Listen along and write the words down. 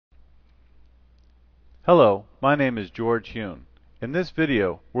Hello, my name is George Hune. In this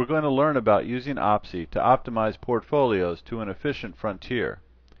video, we're going to learn about using Optsee to optimize portfolios to an efficient frontier.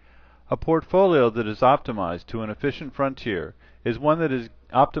 A portfolio that is optimized to an efficient frontier is one that is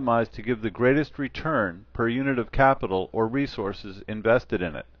optimized to give the greatest return per unit of capital or resources invested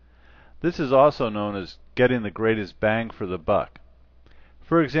in it. This is also known as getting the greatest bang for the buck.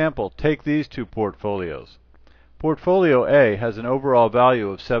 For example, take these two portfolios. Portfolio A has an overall value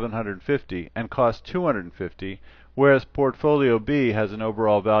of 750 and costs 250, whereas Portfolio B has an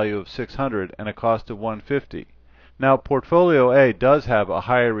overall value of 600 and a cost of 150. Now, Portfolio A does have a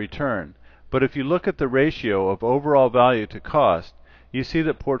higher return, but if you look at the ratio of overall value to cost, you see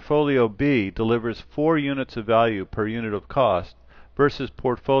that Portfolio B delivers 4 units of value per unit of cost versus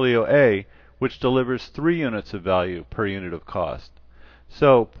Portfolio A, which delivers 3 units of value per unit of cost.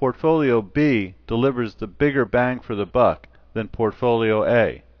 So Portfolio B delivers the bigger bang for the buck than Portfolio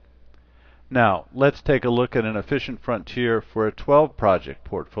A. Now, let's take a look at an efficient frontier for a 12-project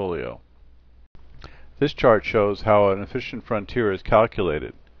portfolio. This chart shows how an efficient frontier is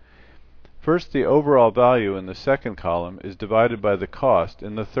calculated. First, the overall value in the second column is divided by the cost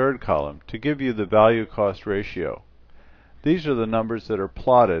in the third column to give you the value-cost ratio. These are the numbers that are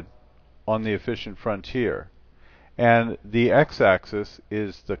plotted on the efficient frontier. And the x-axis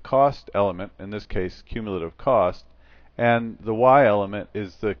is the cost element, in this case cumulative cost, and the y-element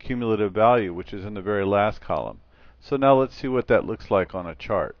is the cumulative value, which is in the very last column. So now let's see what that looks like on a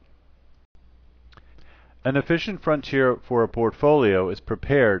chart. An efficient frontier for a portfolio is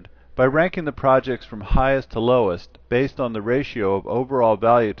prepared by ranking the projects from highest to lowest based on the ratio of overall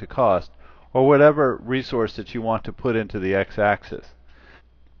value to cost, or whatever resource that you want to put into the x-axis.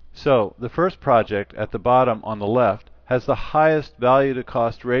 So, the first project at the bottom on the left has the highest value to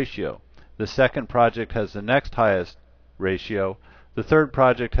cost ratio. The second project has the next highest ratio. The third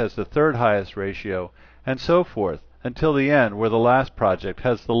project has the third highest ratio, and so forth until the end where the last project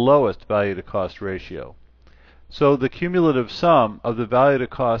has the lowest value to cost ratio. So the cumulative sum of the value to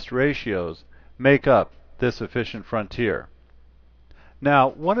cost ratios make up this efficient frontier. Now,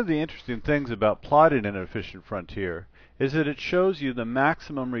 one of the interesting things about plotting an efficient frontier is that it shows you the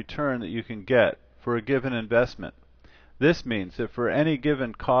maximum return that you can get for a given investment. This means that for any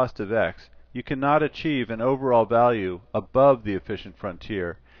given cost of X, you cannot achieve an overall value above the efficient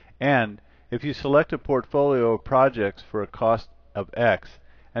frontier, and if you select a portfolio of projects for a cost of X,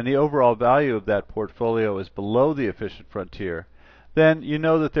 and the overall value of that portfolio is below the efficient frontier, then you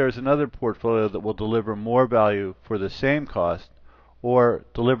know that there is another portfolio that will deliver more value for the same cost, or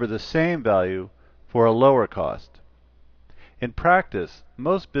deliver the same value for a lower cost. In practice,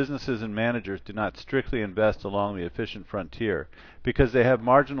 most businesses and managers do not strictly invest along the efficient frontier because they have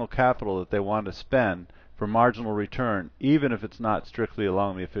marginal capital that they want to spend for marginal return, even if it's not strictly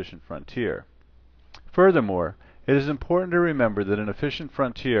along the efficient frontier. Furthermore, it is important to remember that an efficient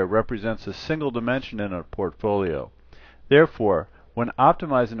frontier represents a single dimension in a portfolio. Therefore, when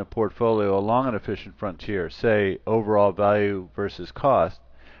optimizing a portfolio along an efficient frontier, say overall value versus cost,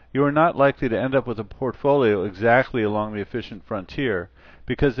 you are not likely to end up with a portfolio exactly along the efficient frontier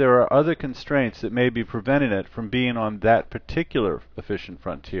because there are other constraints that may be preventing it from being on that particular efficient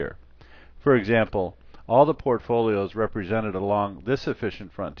frontier. For example, all the portfolios represented along this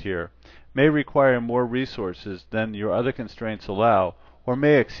efficient frontier may require more resources than your other constraints allow or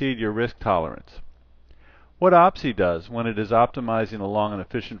may exceed your risk tolerance. What Optsee does when it is optimizing along an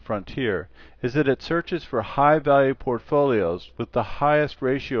efficient frontier is that it searches for high-value portfolios with the highest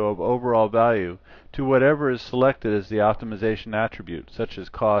ratio of overall value to whatever is selected as the optimization attribute, such as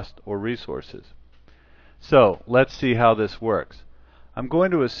cost or resources. So, let's see how this works. I'm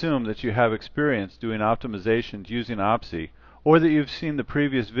going to assume that you have experience doing optimizations using Optsee, or that you've seen the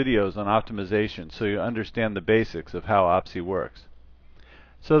previous videos on optimization so you understand the basics of how Optsee works.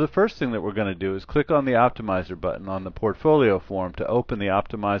 So the first thing that we're going to do is click on the Optimizer button on the Portfolio form to open the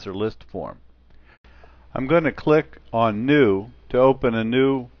Optimizer list form. I'm going to click on New to open a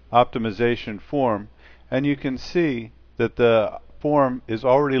new optimization form, and you can see that the form is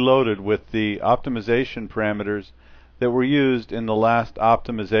already loaded with the optimization parameters that were used in the last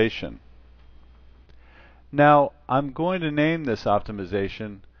optimization. Now I'm going to name this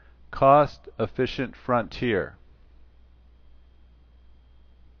optimization Cost Efficient Frontier.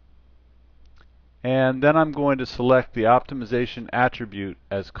 And then I'm going to select the optimization attribute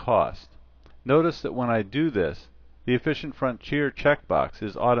as cost. Notice that when I do this, the efficient frontier checkbox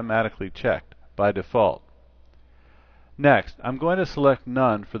is automatically checked by default. Next, I'm going to select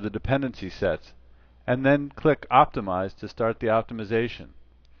none for the dependency sets and then click Optimize to start the optimization.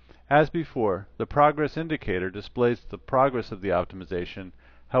 As before, the progress indicator displays the progress of the optimization.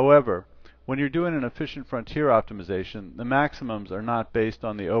 However, when you're doing an efficient frontier optimization, the maximums are not based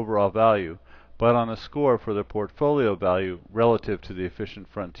on the overall value, but on a score for the portfolio value relative to the efficient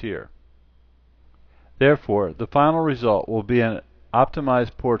frontier. Therefore, the final result will be an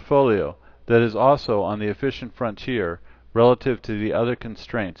optimized portfolio that is also on the efficient frontier relative to the other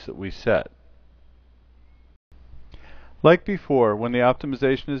constraints that we set. Like before, when the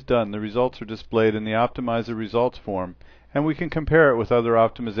optimization is done, the results are displayed in the Optimizer Results form, and we can compare it with other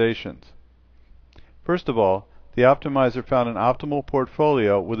optimizations. First of all, the optimizer found an optimal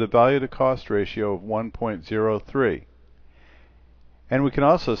portfolio with a value-to-cost ratio of 1.03. And we can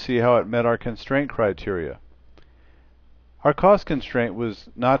also see how it met our constraint criteria. Our cost constraint was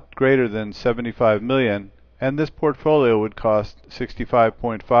not greater than 75 million, and this portfolio would cost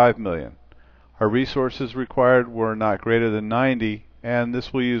 65.5 million. Our resources required were not greater than 90, and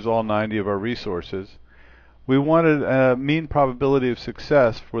this will use all 90 of our resources. We wanted a mean probability of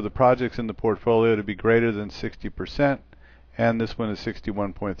success for the projects in the portfolio to be greater than 60%, and this one is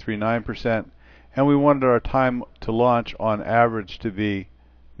 61.39%. And we wanted our time to launch on average to be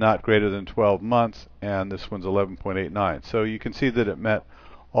not greater than 12 months, and this one's 11.89. So you can see that it met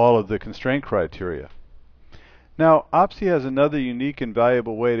all of the constraint criteria. Now, Optsee has another unique and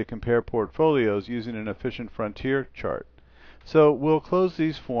valuable way to compare portfolios using an efficient frontier chart. So we'll close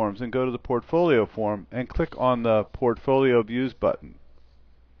these forms and go to the Portfolio form and click on the Portfolio Views button.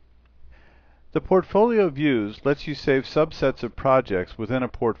 The Portfolio Views lets you save subsets of projects within a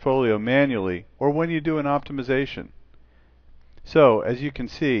portfolio manually or when you do an optimization. So, as you can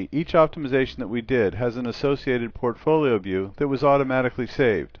see, each optimization that we did has an associated portfolio view that was automatically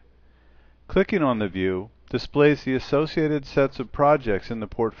saved. Clicking on the view displays the associated sets of projects in the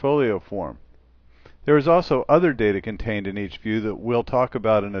portfolio form. There is also other data contained in each view that we'll talk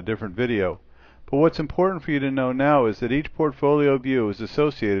about in a different video. But what's important for you to know now is that each portfolio view is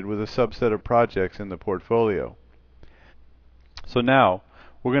associated with a subset of projects in the portfolio. So now,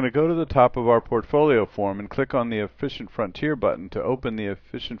 we're going to go to the top of our portfolio form and click on the Efficient Frontier button to open the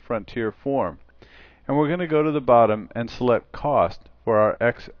Efficient Frontier form. And we're going to go to the bottom and select Cost for our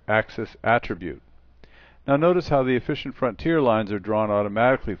X-axis attribute. Now notice how the Efficient Frontier lines are drawn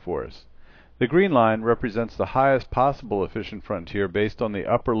automatically for us. The green line represents the highest possible efficient frontier based on the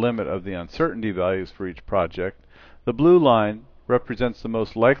upper limit of the uncertainty values for each project. The blue line represents the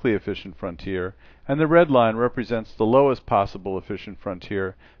most likely efficient frontier, and the red line represents the lowest possible efficient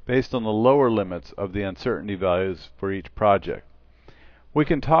frontier based on the lower limits of the uncertainty values for each project. We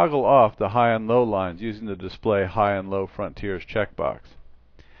can toggle off the high and low lines using the Display High and Low Frontiers checkbox.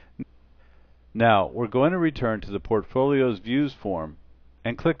 Now, we're going to return to the Portfolio's Views form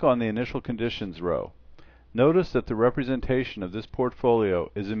and click on the Initial Conditions row. Notice that the representation of this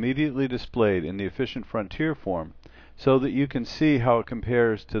portfolio is immediately displayed in the Efficient Frontier form so that you can see how it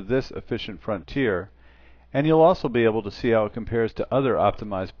compares to this efficient frontier, and you'll also be able to see how it compares to other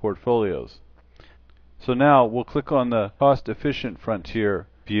optimized portfolios. So now we'll click on the Cost Efficient Frontier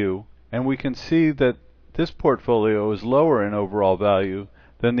view, and we can see that this portfolio is lower in overall value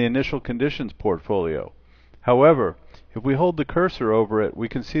than the Initial Conditions portfolio. However, if we hold the cursor over it, we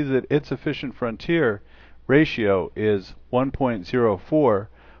can see that its efficient frontier ratio is 1.04,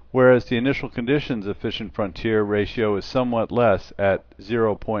 whereas the Initial Conditions efficient frontier ratio is somewhat less at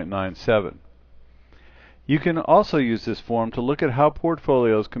 0.97. You can also use this form to look at how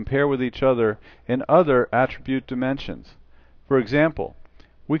portfolios compare with each other in other attribute dimensions. For example,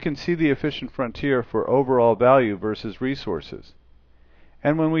 we can see the efficient frontier for overall value versus resources.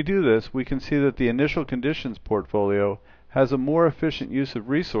 And when we do this, we can see that the Initial Conditions portfolio has a more efficient use of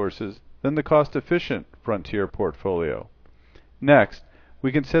resources than the cost-efficient frontier portfolio. Next,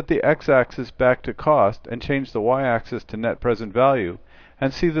 we can set the x-axis back to cost and change the y-axis to net present value,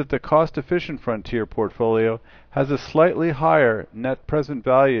 and see that the cost-efficient frontier portfolio has a slightly higher net present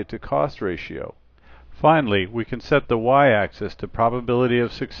value to cost ratio. Finally, we can set the y-axis to probability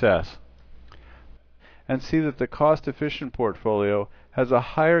of success and see that the cost-efficient portfolio has a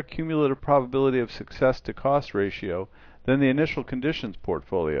higher cumulative probability of success to cost ratio than the Initial Conditions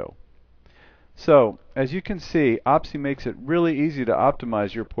portfolio. So, as you can see, Optsee makes it really easy to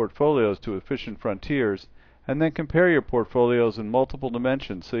optimize your portfolios to efficient frontiers, and then compare your portfolios in multiple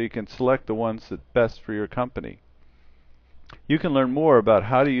dimensions so you can select the ones that's best for your company. You can learn more about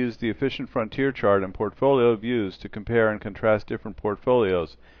how to use the Efficient Frontier chart and portfolio views to compare and contrast different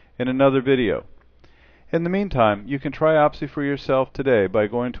portfolios in another video. In the meantime, you can try Optsee for yourself today by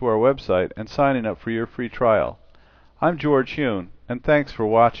going to our website and signing up for your free trial. I'm George Hune, and thanks for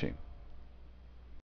watching.